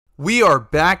We are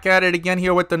back at it again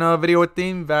here with another video with the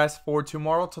Invest for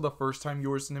Tomorrow. To the first time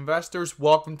viewers and investors,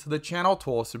 welcome to the channel. To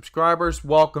all subscribers,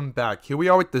 welcome back. Here we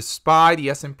are with the SPY,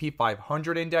 the SP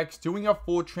 500 index, doing a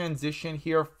full transition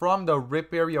here from the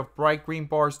rip area of bright green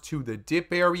bars to the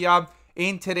dip area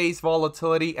in today's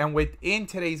volatility. And within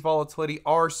today's volatility,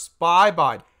 our SPY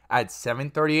bot at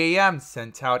 7:30 a.m.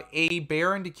 sent out a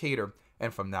bear indicator.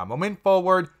 And from that moment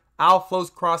forward,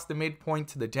 outflows crossed the midpoint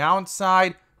to the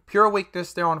downside. Pure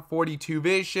weakness there on 42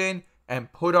 vision,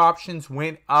 and put options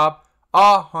went up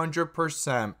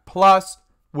 100% plus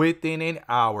within an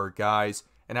hour, guys.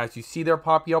 And as you see, they're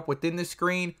popping up within the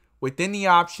screen, within the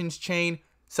options chain.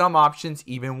 Some options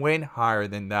even went higher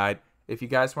than that. If you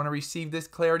guys want to receive this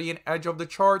clarity and edge of the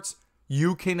charts,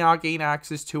 you can now gain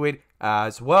access to it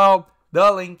as well.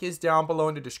 The link is down below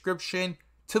in the description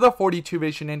to the 42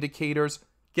 vision indicators,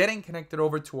 getting connected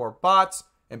over to our bots,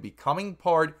 and becoming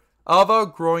part of a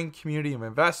growing community of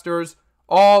investors,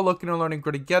 all looking to learn and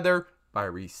grow together by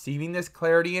receiving this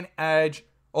clarity and edge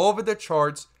over the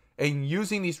charts and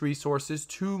using these resources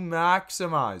to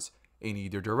maximize in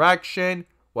either direction,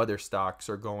 whether stocks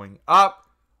are going up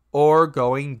or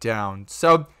going down.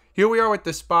 So here we are with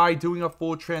the SPY doing a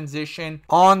full transition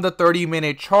on the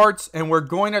 30-minute charts, and we're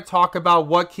going to talk about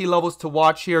what key levels to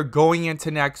watch here going into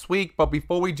next week. But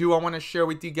before we do, I want to share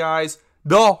with you guys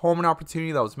the home run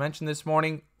opportunity that was mentioned this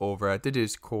morning over at the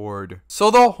Discord. So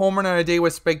the home run of the day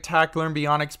was spectacular and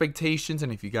beyond expectations.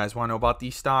 And if you guys want to know about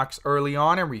these stocks early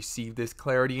on and receive this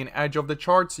clarity and edge of the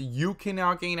charts, you can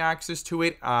now gain access to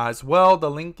it as well. The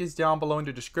link is down below in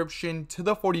the description to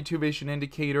the 42 vision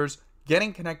indicators,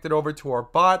 getting connected over to our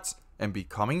bots and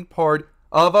becoming part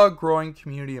of a growing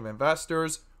community of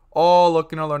investors, all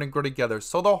looking to learn and grow together.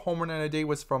 So the home run of the day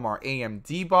was from our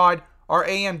AMD bot. Our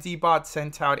AMD bot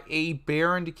sent out a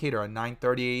bear indicator at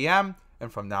 9:30 a.m. and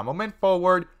from that moment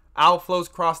forward, outflows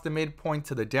crossed the midpoint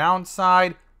to the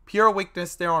downside. Pure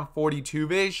weakness there on 42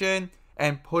 vision,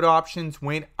 and put options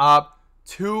went up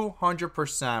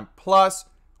 200% plus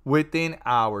within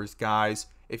hours, guys.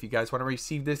 If you guys want to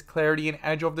receive this clarity and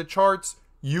edge of the charts,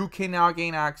 you can now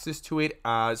gain access to it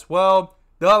as well.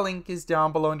 The link is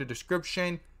down below in the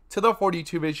description to the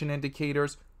 42 vision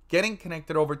indicators, getting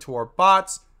connected over to our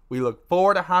bots. We look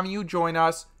forward to having you join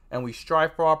us, and we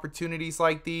strive for opportunities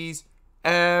like these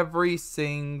every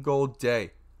single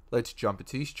day. Let's jump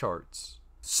into these charts.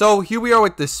 So here we are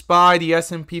with the SPY, the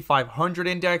SP 500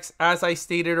 index. As I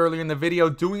stated earlier in the video,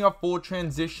 doing a full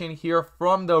transition here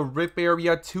from the rip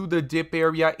area to the dip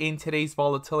area in today's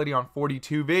volatility on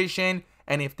 42 vision.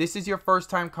 And if this is your first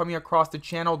time coming across the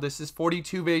channel, this is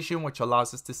 42 vision, which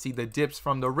allows us to see the dips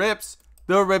from the rips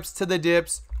to the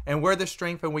dips, and where the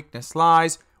strength and weakness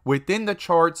lies within the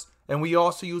charts. And we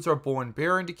also use our bull and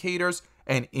bear indicators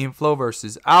and inflow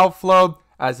versus outflow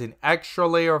as an extra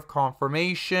layer of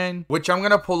confirmation, which I'm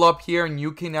going to pull up here and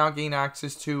you can now gain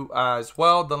access to as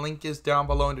well. The link is down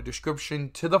below in the description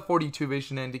to the 42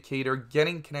 vision indicator,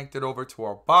 getting connected over to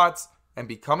our bots and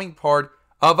becoming part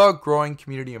of a growing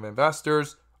community of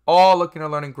investors, all looking to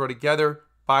learn and grow together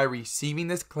by receiving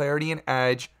this clarity and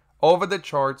edge over the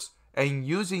charts and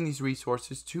using these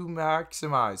resources to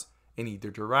maximize in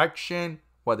either direction,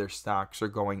 whether stocks are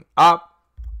going up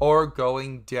or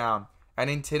going down. And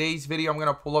in today's video, I'm going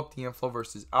to pull up the inflow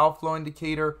versus outflow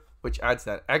indicator, which adds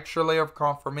that extra layer of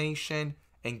confirmation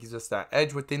and gives us that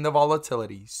edge within the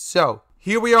volatility. So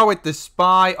here we are with the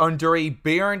SPY under a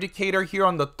bear indicator here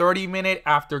on the 30-minute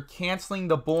after canceling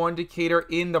the bull indicator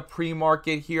in the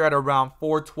pre-market here at around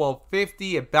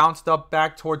 412.50. It bounced up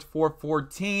back towards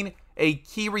 414, a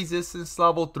key resistance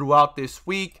level throughout this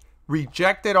week.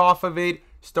 Rejected off of it,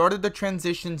 started the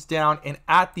transitions down, and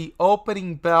at the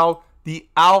opening bell, the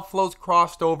outflows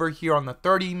crossed over here on the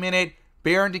 30-minute.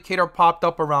 Bear indicator popped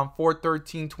up around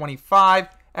 413.25,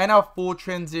 and a full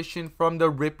transition from the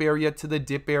rip area to the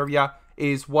dip area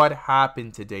is what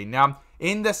happened today. Now,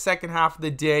 in the second half of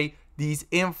the day, these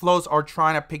inflows are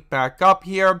trying to pick back up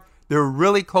here. They're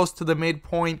really close to the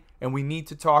midpoint, and we need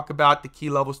to talk about the key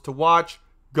levels to watch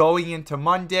going into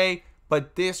Monday.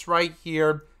 But this right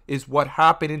here is what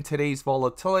happened in today's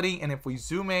volatility. And if we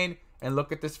zoom in and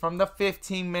look at this from the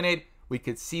 15-minute, we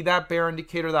could see that bear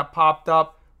indicator that popped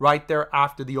up right there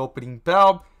after the opening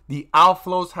bell. The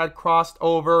outflows had crossed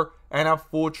over and a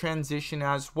full transition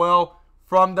as well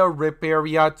from the rip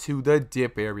area to the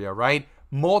dip area, right?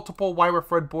 Multiple white with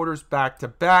red borders back to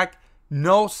back.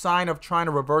 No sign of trying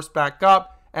to reverse back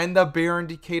up, and the bear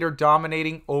indicator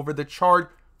dominating over the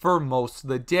chart for most of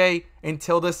the day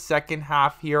until the second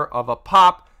half here of a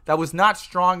pop that was not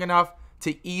strong enough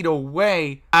to eat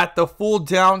away at the full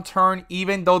downturn,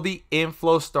 even though the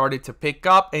inflow started to pick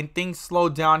up and things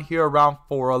slowed down here around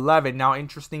 411. Now,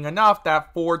 interesting enough,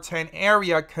 that 410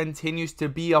 area continues to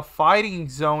be a fighting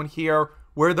zone here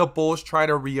where the bulls try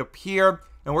to reappear,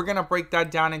 and we're going to break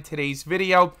that down in today's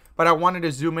video. But I wanted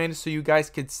to zoom in so you guys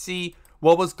could see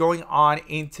what was going on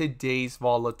in today's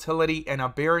volatility, and a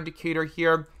bear indicator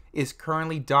here is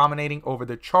currently dominating over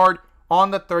the chart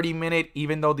on the 30-minute,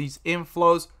 even though these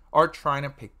inflows are trying to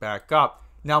pick back up.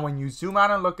 Now, when you zoom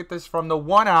out and look at this from the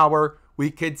 1 hour, we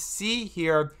could see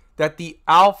here that the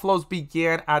outflows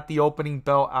began at the opening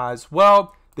bell as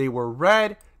well. They were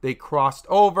red, they crossed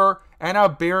over, and a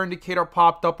bear indicator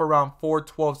popped up around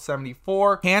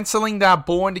 412.74, canceling that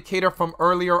bull indicator from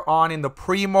earlier on in the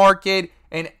pre-market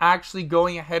and actually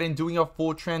going ahead and doing a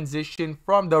full transition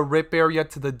from the rip area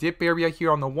to the dip area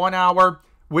here on the 1 hour,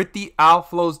 with the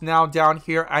outflows now down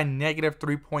here at negative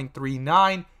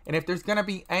 3.39. And if there's going to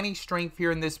be any strength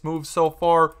here in this move so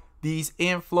far, these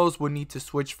inflows would need to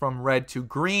switch from red to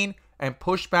green and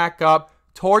push back up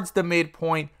towards the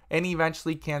midpoint and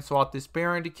eventually cancel out this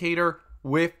bear indicator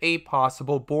with a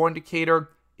possible bull indicator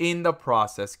in the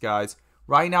process, guys.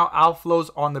 Right now, outflows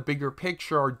on the bigger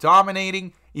picture are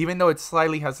dominating, even though it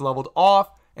slightly has leveled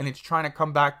off and it's trying to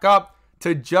come back up.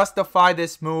 To justify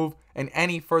this move and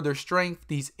any further strength,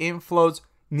 these inflows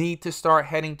need to start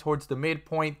heading towards the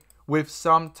midpoint with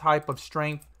some type of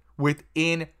strength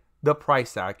within the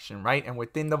price action, right? And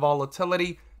within the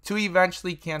volatility to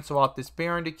eventually cancel out this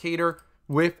bear indicator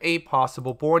with a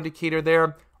possible bull indicator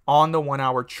there on the 1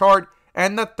 hour chart.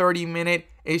 And the 30-minute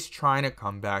is trying to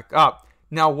come back up.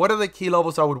 Now, what are the key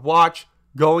levels I would watch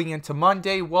going into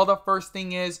Monday? Well, the first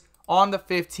thing is on the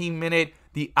 15-minute,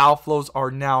 the outflows are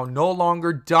now no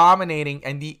longer dominating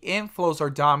and the inflows are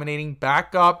dominating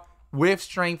back up with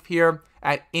strength here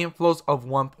at inflows of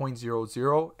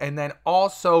 1.00. And then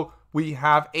also we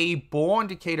have a bull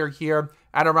indicator here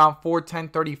at around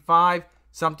 410.35,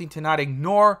 something to not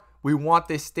ignore. We want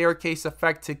this staircase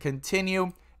effect to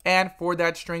continue and for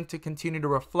that strength to continue to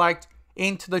reflect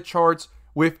into the charts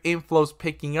with inflows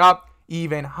picking up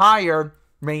even higher,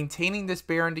 maintaining this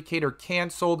bear indicator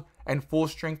canceled and full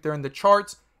strength there in the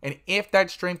charts. And if that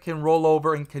strength can roll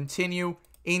over and continue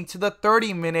into the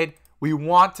 30-minute, we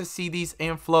want to see these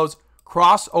inflows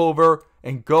cross over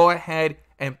and go ahead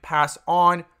and pass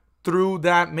on through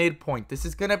that midpoint. This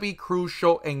is going to be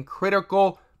crucial and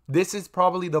critical. This is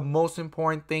probably the most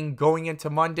important thing going into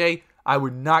Monday. I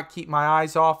would not keep my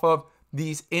eyes off of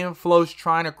these inflows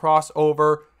trying to cross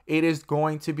over. It is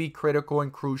going to be critical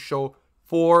and crucial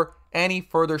for any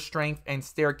further strength and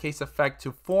staircase effect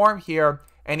to form here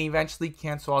and eventually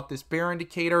cancel out this bear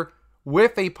indicator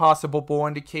with a possible bull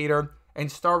indicator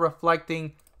and start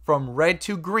reflecting from red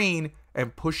to green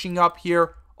and pushing up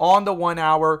here on the 1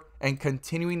 hour and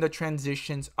continuing the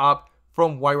transitions up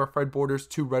from white with red borders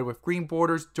to red with green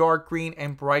borders, dark green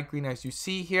and bright green as you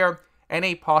see here, and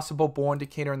a possible bull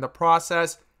indicator in the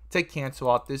process to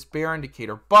cancel out this bear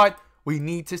indicator. But we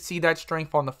need to see that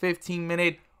strength on the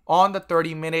 15-minute, on the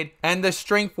 30-minute, and the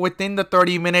strength within the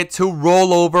 30-minute to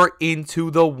roll over into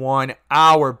the 1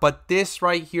 hour. But this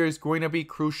right here is going to be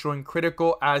crucial and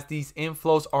critical as these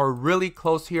inflows are really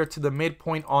close here to the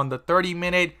midpoint on the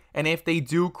 30-minute. And if they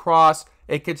do cross,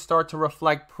 it could start to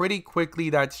reflect pretty quickly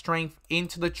that strength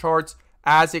into the charts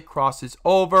as it crosses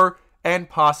over and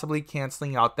possibly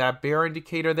canceling out that bear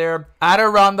indicator there at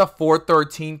around the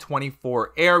 413.24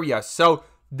 area. So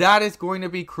that is going to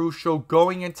be crucial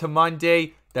going into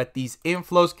Monday, that these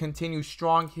inflows continue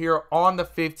strong here on the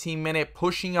 15-minute,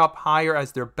 pushing up higher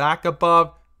as they're back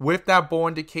above with that bull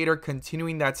indicator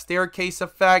continuing that staircase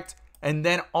effect. And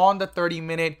then on the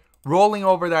 30-minute, rolling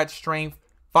over that strength,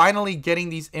 finally getting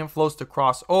these inflows to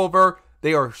cross over.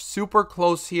 They are super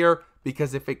close here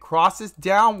because if it crosses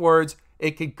downwards,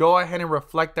 it could go ahead and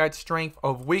reflect that strength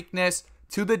of weakness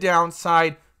to the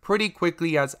downside pretty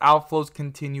quickly as outflows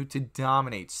continue to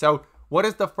dominate. So what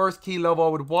is the first key level I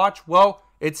would watch? Well,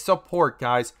 it's support,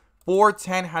 guys.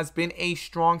 410 has been a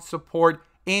strong support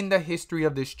in the history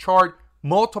of this chart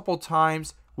multiple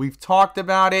times. We've talked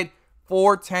about it.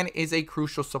 410 is a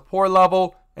crucial support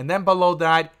level. And then below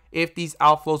that, if these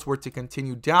outflows were to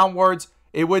continue downwards,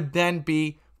 it would then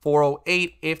be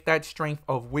 408 if that strength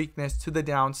of weakness to the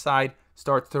downside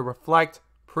starts to reflect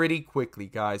pretty quickly,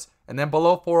 guys. And then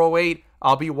below 408,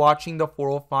 I'll be watching the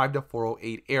 405 to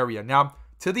 408 area. Now,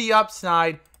 to the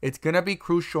upside, it's going to be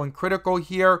crucial and critical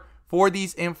here for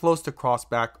these inflows to cross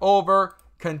back over,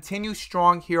 continue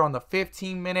strong here on the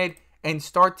 15-minute, and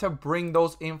start to bring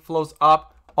those inflows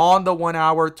up on the 1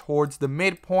 hour towards the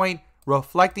midpoint,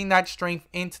 reflecting that strength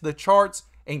into the charts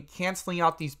and canceling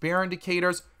out these bear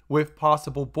indicators with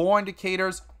possible bull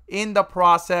indicators in the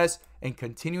process and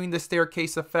continuing the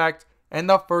staircase effect. And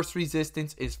the first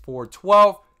resistance is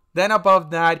 412. Then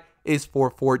above that is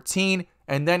 414.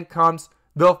 And then comes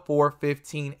the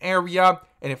 415 area.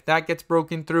 And if that gets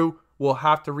broken through, we'll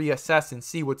have to reassess and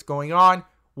see what's going on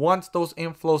once those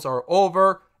inflows are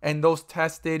over and those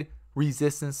tested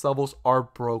resistance levels are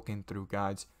broken through,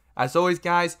 guys. As always,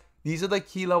 guys, these are the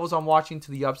key levels I'm watching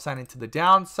to the upside and to the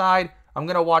downside. I'm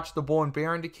going to watch the bull and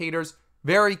bear indicators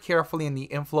very carefully in the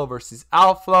inflow versus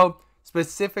outflow,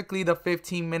 specifically the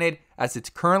 15-minute as it's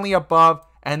currently above,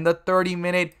 and the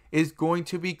 30-minute is going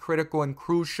to be critical and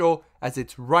crucial as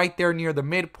it's right there near the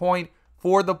midpoint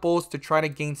for the bulls to try to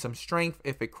gain some strength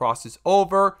if it crosses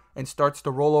over and starts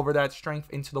to roll over that strength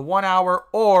into the 1 hour,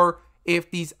 or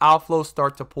if these outflows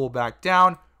start to pull back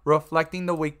down, reflecting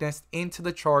the weakness into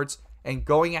the charts and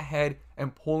going ahead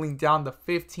and pulling down the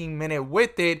 15-minute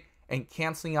with it and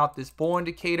canceling out this bull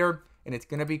indicator. And it's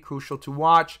going to be crucial to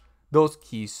watch those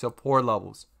key support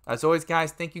levels. As always,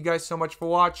 guys, thank you guys so much for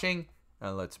watching,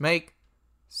 and let's make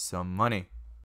some money.